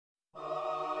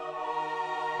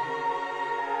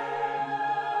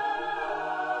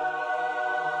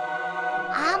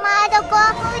コ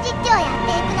ア風実況をやっ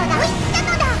ていくのだ。と言った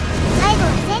のだ。最後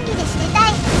は戦技で締めた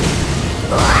い。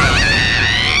うわ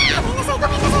ー、ごめんなさい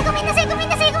ごめんなさいごめんなさいごめん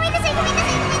なさいごめんなさいごめんな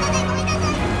さいごめんなさいごめんなさ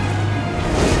い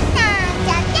なんち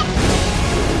ゃって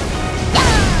ドー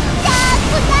ンザー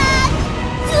クザー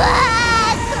クズワ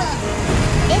ーク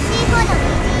AC4 の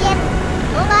BGM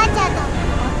オーバーチャーと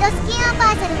ホットスキンアン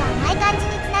バーサルがうまい感じ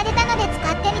につなげたので使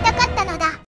ってみたかったの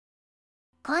だ。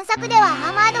今作では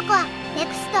アーマードコアネ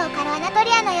クストをカルアナト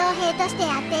リアの傭兵として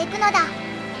やっていくのだ。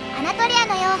アナトリア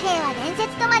の傭兵は伝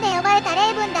説とまで呼ばれた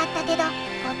レイブンだったけど、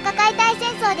国家解体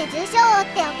戦争で重傷を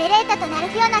負ってオペレータとなる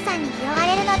フィオナさんに拾わ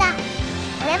れるのだ。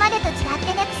これまでと違っ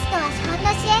てネクストは資本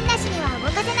の支援なしには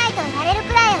動かせないと言われる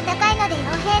くらいお高いので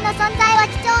傭兵の存在は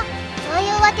貴重。そうい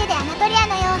うわけでアナトリア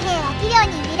の傭兵は企業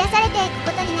に売り出されていく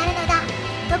ことになるのだ。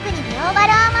特にグローバ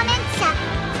ルアーマメンツ社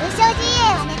通称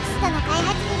GA はネクストの開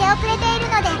発に出遅れている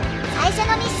ので、最初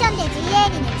のミッションで GA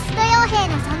にネクスト傭兵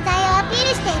の存在をアピー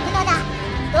ルしていくのだ。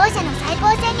同社の最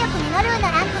高戦力メノルーの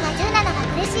ランクが10なのが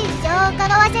苦しい事情を伺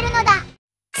わせるのだ。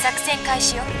作戦開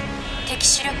始よ。敵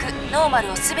主力ノーマ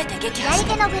ルを全て撃破し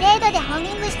て。左手のブレードでホー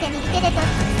ミングして右手で取る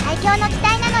最強の機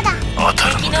体なのだ。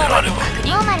敵ノーマルを確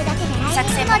認。ノーマルだけで来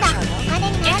日するのだ。お金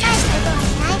にならない仕事は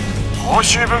しない。報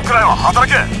酬分くらいは働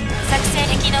け。作戦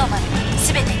敵ノーマル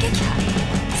全て撃破。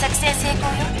作戦成功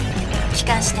よ。帰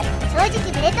還して。正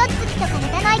直ブレトッツキとかネ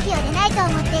タの息を出ないと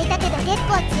思っていたけど結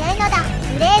構強いのだ。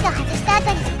ブレード外した後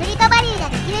にスプリカバリーが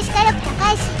できるし火力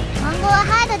高いし、今後は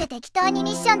ハードで適当に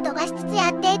ミッション飛ばしつつや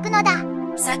っていくのだ。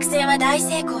作戦は大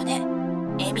成功ね。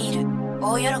エミール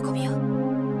大喜びよ。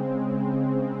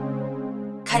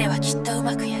彼はきっとう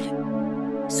まくやる。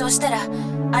そうしたら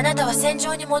あなたは戦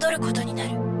場に戻ることになる。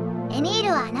エミー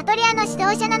ルはアナトリアの指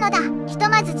導者なのだ。ひと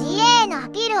まず GA へのア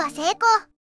ピールは成功。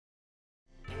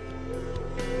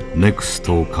ネクス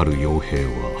トを狩る傭兵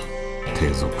は低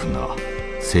俗な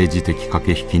政治的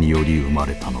駆け引きにより生ま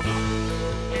れたのだ。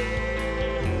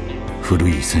古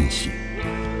い戦士、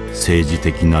政治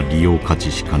的な利用価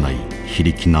値しかない非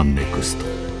力なネクスト。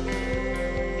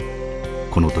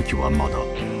この時はまだ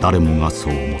誰もがそ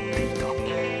う思っていた、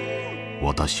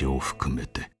私を含め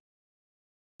て。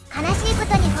悲しいこ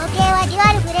とに砲形はデュ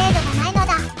アルブレードがないの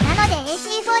だ。なので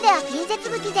AC4 では近接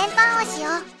武器全般を使用。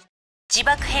自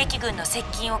爆兵器軍の接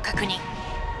近を確認。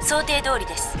想定通り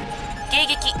です。迎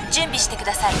撃準備してく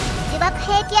ださい。自爆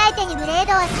兵器相手にブレー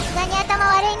ドはさすがに頭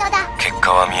悪いのだ。結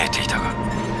果は見えていたが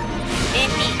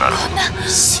AP なるこんな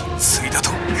水だ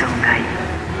と。存外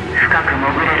深く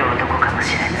潜れる男かも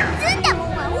しれんぞ。ずんだ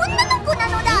もんは女の子な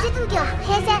のだ。近接武器は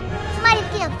兵戦、つまり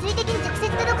武器が物理的に直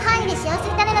接届く範囲で使用す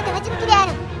るための手持ち武器で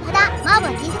ある。ただマー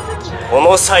ブは近接武器。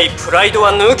重さいプライド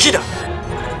は抜きだ。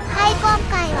はい、今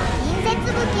回は近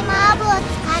接武器マーブを使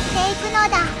っていくの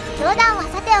だ。冗談は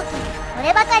さておき、こ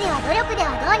ればかりは努力で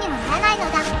はどうにもならないの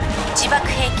だ。自爆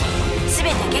兵器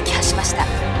全て撃破しました。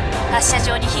発射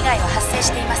場に被害は発生し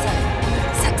ていません。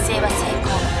作戦は成功。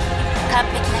完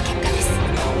璧な結果です。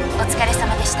お疲れ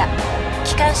様でした。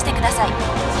帰還してください。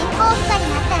進行不可に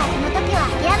なったらその時は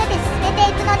諦めて進めて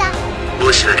いくのだ。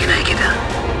申し訳ないけど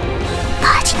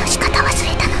パージの仕方忘れ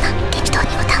たのだ。適当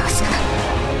にボタンを押すのだ。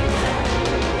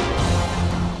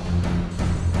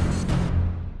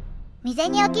未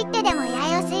然を切ってでも依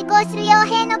頼を遂行する傭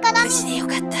兵の鏡。無事でよ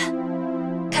かった。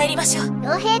帰りましょう。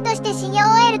傭兵として信用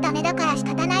を得るためだから仕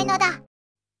方ないのだ。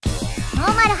ノ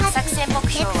ーマル発作戦目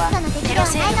標はテロ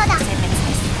勢力の殲滅で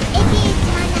す。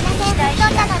AP17000 飛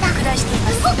んだのだ。拡大していま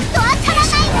す。動くと当たら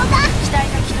ないのだ。機体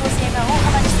の機動性が大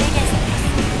幅に制限されます。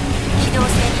機動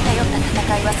性に頼った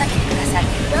戦いは避けてください。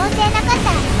機動性なかった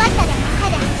らよかったでも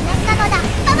歯で8月なのだ。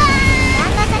ババーン。ラ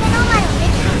ンガサでノーマルを撃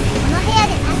破。この部屋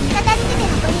で短期片付けて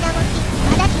残りが動き、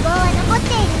まだ希望は残っ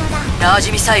ているのだ。ラー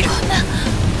ジミサイル。こんな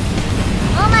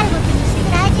ノーマルを気にする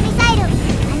ラージミサイル。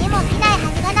何も起きないは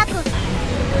ずがなく、運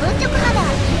直肌は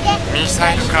効いてミ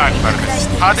サイルカーニバルです。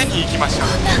派手に行きましょう。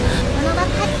この爆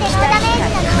発でノーダメー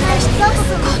ジなノーマル強国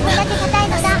もこれだけ硬い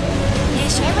のだ。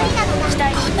眠りなのだ。最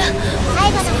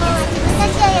後の方は自分た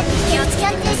ちをよくして気を注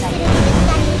視する技術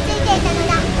が身についていたの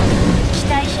だ。機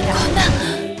体比がこんな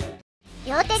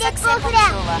両手でップオフレ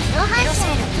ア、上半身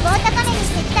の希望を高めに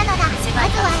してきたのだ。ま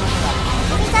ずはラ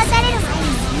ジミサ打たれる前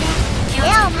に2つ目、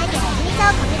レアを巻いてラジミサ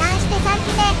をかぶらんして3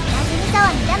つ目。ラジミサ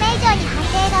は見た目以上に判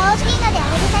定が大きいので大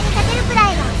げさに勝てるくら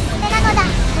いがおすすめなのだ。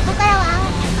ここからは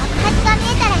爆発が見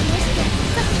えたら入室、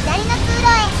左の通路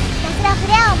へひたすらフ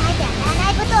レアを巻いて当たら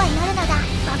ないことを祈るのだ。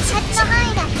爆発の範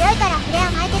囲が広いからフレ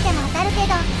ア巻いてても当たるけ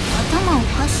ど頭お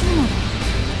かしいのだ。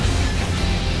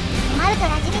止まると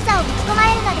ラジミサをぶち込ま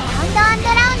れるのでラウンド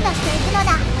ラウンドしていくの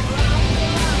だ。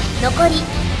残り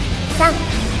3、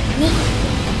2、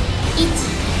1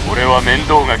俺は面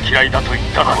倒が嫌いだと言っ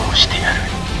ただろ。殺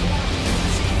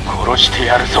して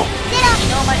やるぞ。機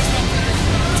能丸戦による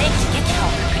前期撃破を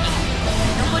確認。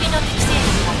残りの敵勢力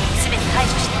も全て排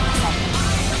除してください。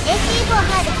 AC4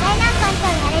 ハード最難関と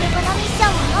言われるこのミッショ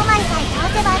ンをノーマルさえ倒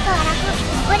せばあとは楽。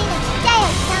残りのちっちゃい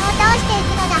おじさんを倒してい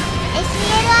くのだ。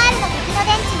 SCLR の敵の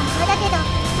電池もそうだけど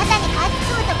肩にカーツ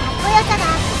積むとかっこよさが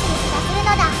アップする気がする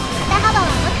のだ。肩幅は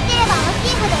大きければ大き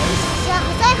いほどいいし、腰は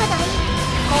細いほどいい。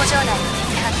工場内の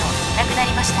敵反応なくなり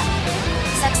ました。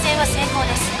作戦は成功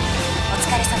です。お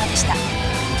疲れ様でした。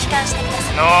帰還してくだ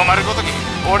さい。ノーマルごとき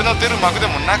俺の出る幕で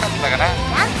もなかったかな。ラ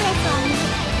ンク S を右。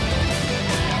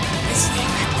無事でよ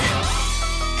か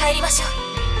った。帰りましょ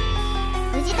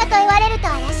う。無事かと言われると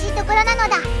怪しいところなの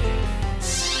だ。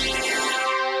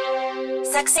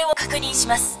作戦を確認し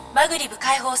ます。マグリブ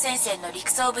解放戦線の陸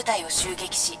装部隊を襲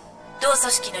撃し、同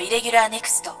組織のイレギュラーネク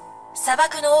スト砂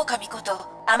漠の狼こ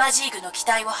とアマジーグの機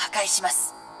体を破壊しま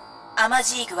す。アマ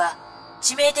ジーグは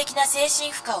致命的な精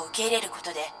神負荷を受け入れるこ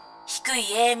とで低い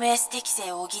AMS 適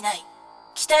性を補い、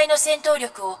機体の戦闘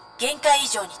力を限界以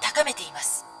上に高めていま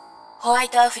す。ホワイ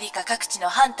トアフリカ各地の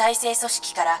反体制組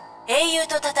織から英雄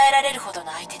と称えられるほど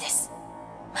の相手です。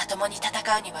まともに戦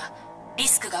うにはリ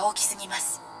スクが大きすぎま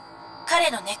す。彼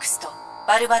のネクスト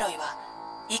バルバロイは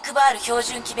イクバール標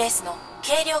準機ベースの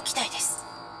軽量機体です。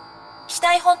機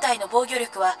体本体の防御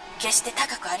力は決して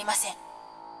高くありません。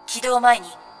起動前に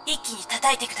一気に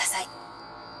叩いてください。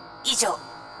以上、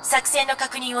作戦の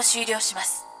確認を終了しま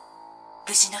す。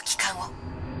無事の帰還を。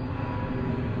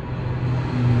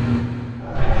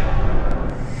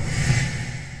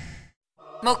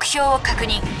目標を確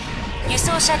認。輸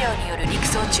送車両による陸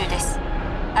送中です。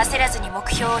焦らずに目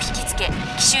標を引きつけ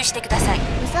奇襲してください。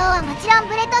輸送はもちろん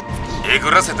ブレト付き。え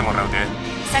ぐらせてもらうで。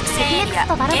作戦エリア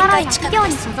とバル限バロイは界近く企業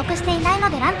にです。所属していないの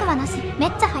でランクはなし。め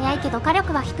っちゃ速いけど火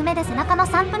力は低めで背中の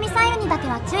散布ミサイルにだけ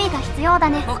は注意が必要だ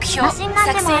ね。目標マシンガ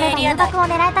ンでもあれば誘爆を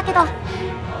狙えたけど。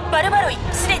バルバロイ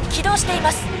すでに起動してい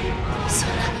ます。そ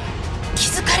んな気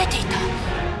づかれていた。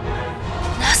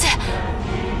なぜ？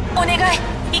お願い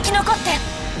生き残って。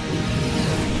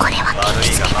これは悪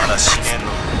いがまだ死ねん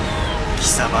の。貴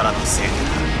様らのせいで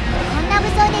だ。こんな武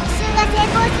装で奇襲が成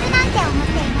功するなんて思っ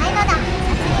ていないのだ。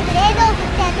先にブレードを振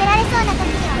って当てられそうな時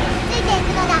にはついていく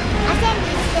のだ。アセン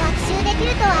にしては奇襲でき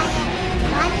るとはいえ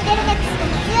序盤に出るネクスト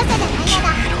の強さじゃないの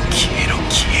だ。消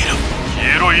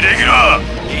えろイレギュラー。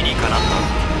理にかなった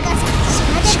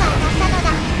島でが当たったの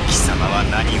だ。貴様は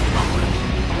何を守る。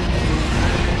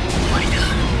終わりだ。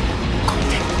これ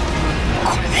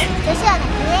でジョシュアが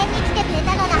救援に来てくれ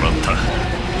たのだ。もらった。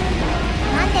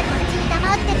なんでこっちに黙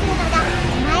ってくるのだ。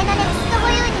手前のネクスト保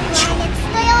有に加えネクス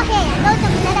ト傭兵雇うと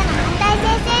無駄な反対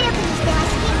勢勢力にしては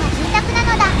資金が潤沢な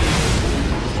のだ。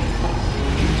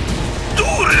ど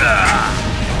れだ。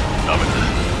ダメだ。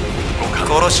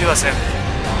殺しはせん。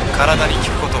体に効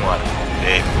くこともある。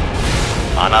レイブ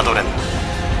侮れんな。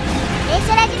霊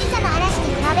書ラジミサの嵐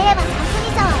に比べればサンプ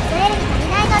ミサは恐れるに足り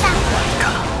ないのだ。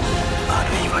あ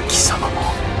るいは貴様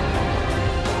も。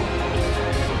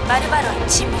バルバロイ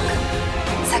沈黙。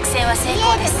作戦は成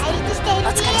功です。対立している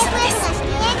TFS が資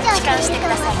金援助をしていると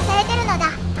噂されてるのだ。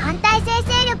反対勢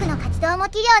勢力の活動も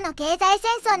企業の経済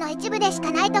戦争の一部でし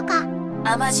かないとか。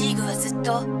アマジーグはずっ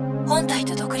と本体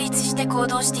と独立して行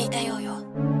動していたようよ。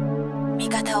味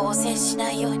方を汚染し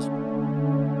ないように。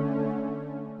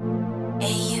英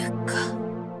雄か。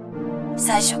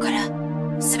最初から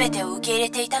全てを受け入れ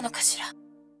ていたのかしら。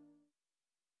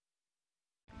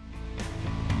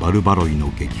バルバロイ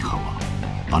の撃破は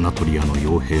アナトリアの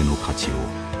傭兵の価値を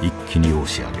一気に押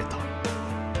し上げた。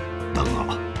だ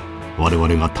が我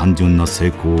々が単純な成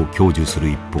功を享受する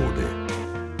一方で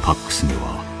パックスに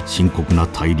は深刻な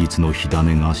対立の火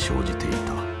種が生じてい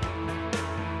た。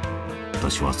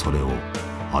私はそれを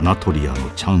アナトリアの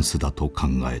チャンスだと考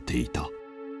えていた。